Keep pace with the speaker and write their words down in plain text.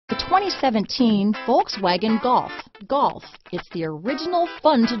2017 Volkswagen Golf. Golf, it's the original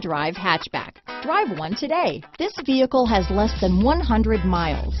fun-to-drive hatchback. Drive one today. This vehicle has less than 100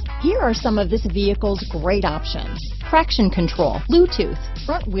 miles. Here are some of this vehicle's great options: traction control, Bluetooth,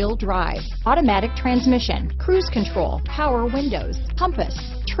 front-wheel drive, automatic transmission, cruise control, power windows, compass,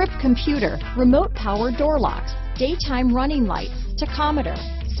 trip computer, remote power door locks, daytime running lights, tachometer,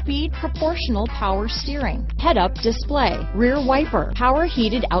 speed proportional power steering, head-up display, rear wiper, power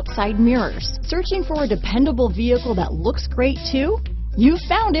heated outside mirrors. Searching for a dependable vehicle that looks great too? You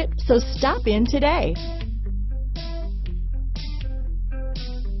found it, so stop in today.